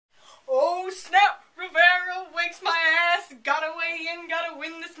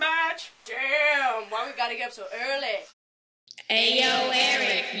gotta get up so early. Ayo,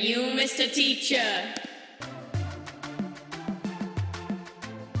 Eric, you Mr. Teacher.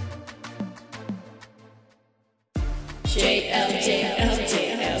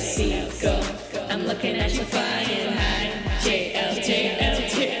 JL, Seagull. I'm looking at you flying high. JL,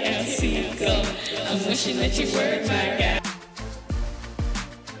 Seagull. I'm wishing that you were my guy.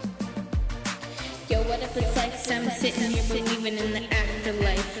 Yo, what if it's like I'm sitting here believing in the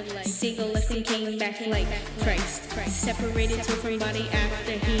afterlife? Seagull left and came back like Christ. Separated soul from body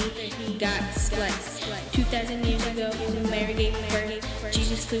after he got spliced. 2,000 years ago, Mary gave birth.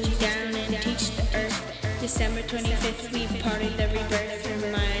 Jesus flew down and teached the earth. December 25th, we parted the rebirth,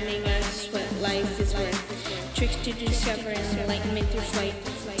 reminding us what life is worth. Tricks to discover enlightenment through flight,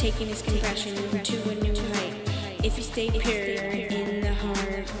 taking his compassion to a new height. If you stay pure in the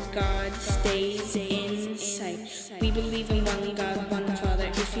heart, God stays in sight. We believe in one God, one Father.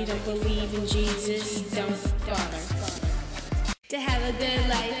 If you don't believe in Jesus, don't bother. To have a good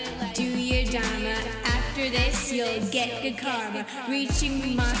life, do your dharma. After this, you'll get good karma.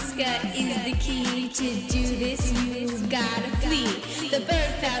 Reaching Moscow is the key. To do this, you gotta flee. The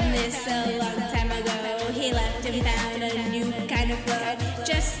bird found this a long time ago. He left and found a new kind of flow.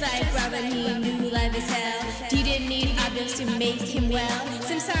 Just like Robin, he knew life is hell. He didn't need objects to make him well.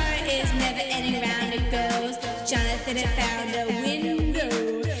 Samsara is never ending, round it goes. Jonathan had found a window.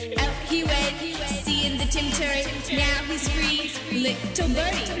 Out he went, seeing the timber. Now he's free, little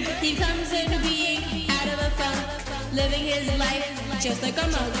birdie. He comes into being out of a funk, living his life just like a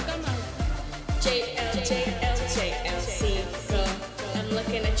monk. JL, Seagull. I'm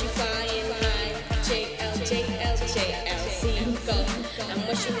looking at you flying high. JL, Seagull. I'm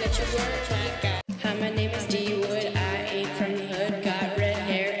wishing that you were my guy. Hi, my name is D. Wood. I ain't from the hood. Got red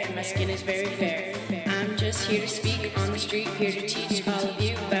hair and my skin is very fair. I'm just here to speak on the street, here to teach all of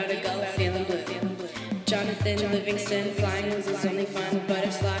you about a gull feeling blue. Jonathan Livingston, flying was his only fun, but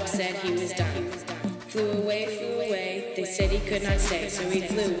his flock said he was done. Flew away, they said he could not stay, so he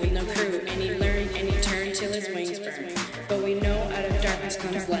flew with no crew, and he learned and he turned till his wings burned. But we know out of darkness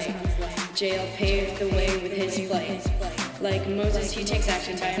comes light. JL paved the way with his flight. Like Moses, he takes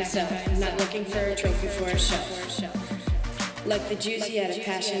action by himself, not looking for a trophy for a shelf. Like the Jews, he had a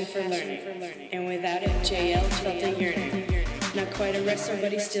passion for learning, and without it, JL felt a yearning. Not quite a wrestler,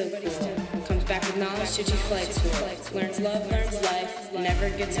 but he's still cool. Comes back with knowledge to teach flight school. Learns love, learns life, never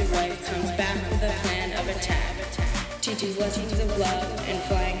gets a wife. Comes back with a plan of attack. Teaches lessons of love and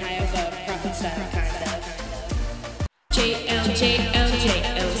flying high above. Prophet style, kind of. JL,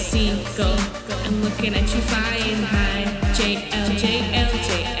 Seagull. I'm looking at you flying high. JL,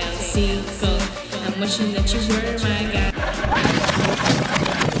 Seagull. I'm wishing that you were my guy.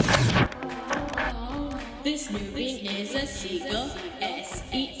 This new being is a seagull,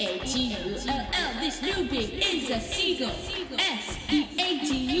 S-E-A-G-U-L-L. This new being is a seagull,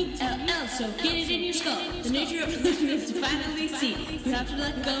 S-E-A-G-U-L-L. So get it in your skull. The nature of living is to finally see. You have to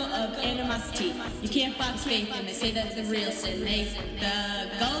let go of animosity. You can't box faith, and they say that's the real sin. The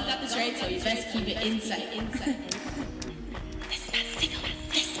gull got this right, so you best keep it inside. This is my seagull.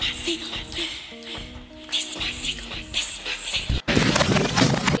 This is my seagull.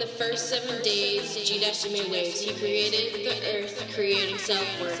 First 7 days, G-Dash made waves. He created the earth, creating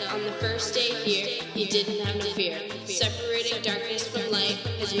self-worth. On the first day here, he didn't have no fear. Separating darkness from light,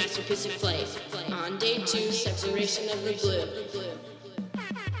 his masterpiece of flight. On day 2, separation of the blue.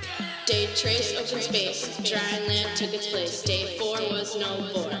 Day trace, open space, dry land took its place. Day 4 was no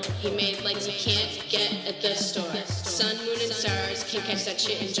more. He made lights you can't get at the store. Sun, moon, and stars can catch that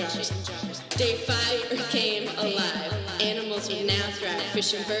shit in jars. Day 5, Earth came alive. Animals would now thrive.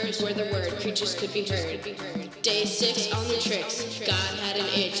 Fish and birds were the word. Creatures could be heard. Day 6, all new tricks. God had an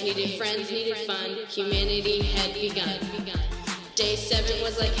itch. Needed friends, needed fun. Humanity had begun. Day 7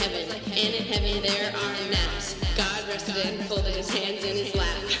 was like heaven. And in heaven there are naps. God rested and folded his hands in his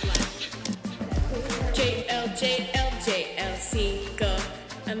lap. JL, Seagull.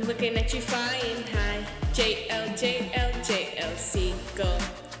 I'm looking at you flying high. JL, Seagull.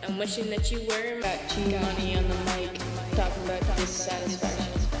 I'm wishing that you were about money on the mic, talking about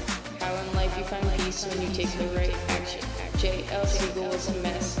dissatisfaction. How in life you find peace when you take the right action. JL Seagull was a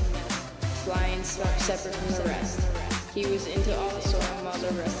mess, flying separate from the rest. He was into all the sort while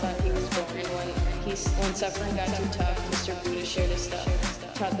the rest thought he was born. And when suffering got too tough, Mr. Buddha shared his stuff.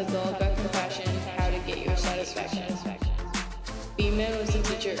 Taught the gull about compassion, how to get your satisfaction. B-Man was the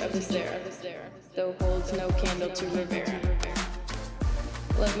teacher of this there, though holds no candle to Rivera.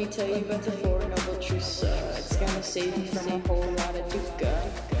 Let me tell you about the 4 noble truths. It's gonna save you from a whole lot of dukkha.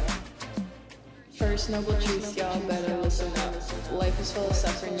 First noble truth, y'all better listen up. Life is full of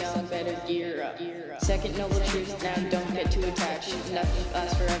suffering, y'all better gear up. Second noble truth, now don't get too attached. Nothing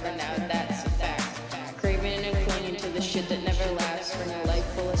lasts forever now, that's a fact. Craving and clinging to the shit that never lasts. For a life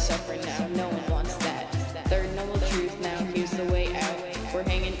full of suffering now, no one wants that. Third noble truth, now here's the way out. We're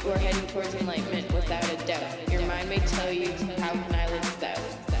heading towards enlightenment without a doubt. Your mind may tell you, how can I live without?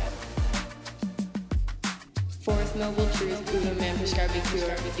 Fourth noble truth, Buddha man prescribed a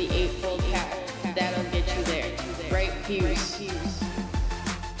cure. The eightfold path, that'll get you there. Right views.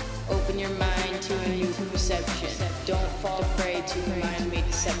 Open your mind to a new perception. Don't fall prey to mind-made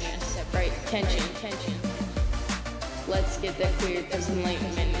deception. Right tension. Let's get that clear, because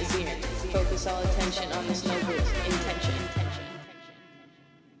enlightenment is here. Focus all attention on this noble intention.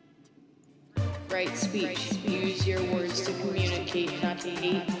 Right speech. Use your words to communicate, not to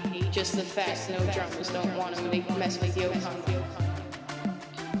hate. Just the facts, no dramas. Don't want to mess with your economy.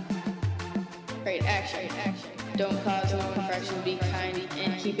 Right action. Don't cause no infraction. Be kind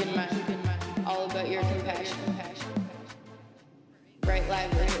and keep in mind all about your compassion. Right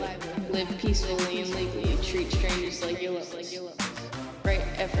livelihood. Live peacefully and legally. Treat strangers like your lovers. Right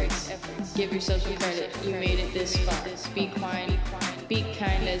efforts. Give yourself some credit. You made it this far. Be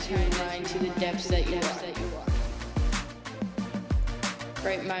kind as you mind to the depths that you are.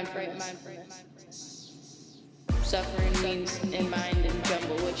 Right mindfulness. Suffering means a mind in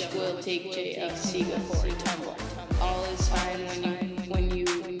jumble, which will take Seagull for a tumble. All is fine when you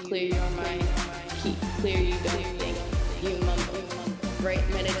clear your mind. Keep clear, you don't think, you mumble. Right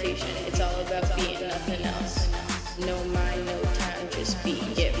meditation, it's all about being, nothing else. No mind, no time, just be,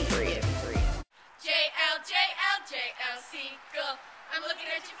 get free. JL, Seagull, I'm looking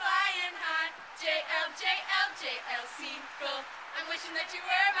at you flying high. JL, Seagull, I'm wishing that you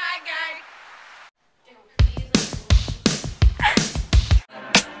were my guide.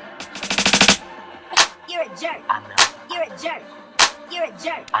 You're a jerk. You're a jerk. You're a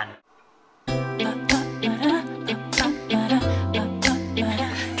jerk.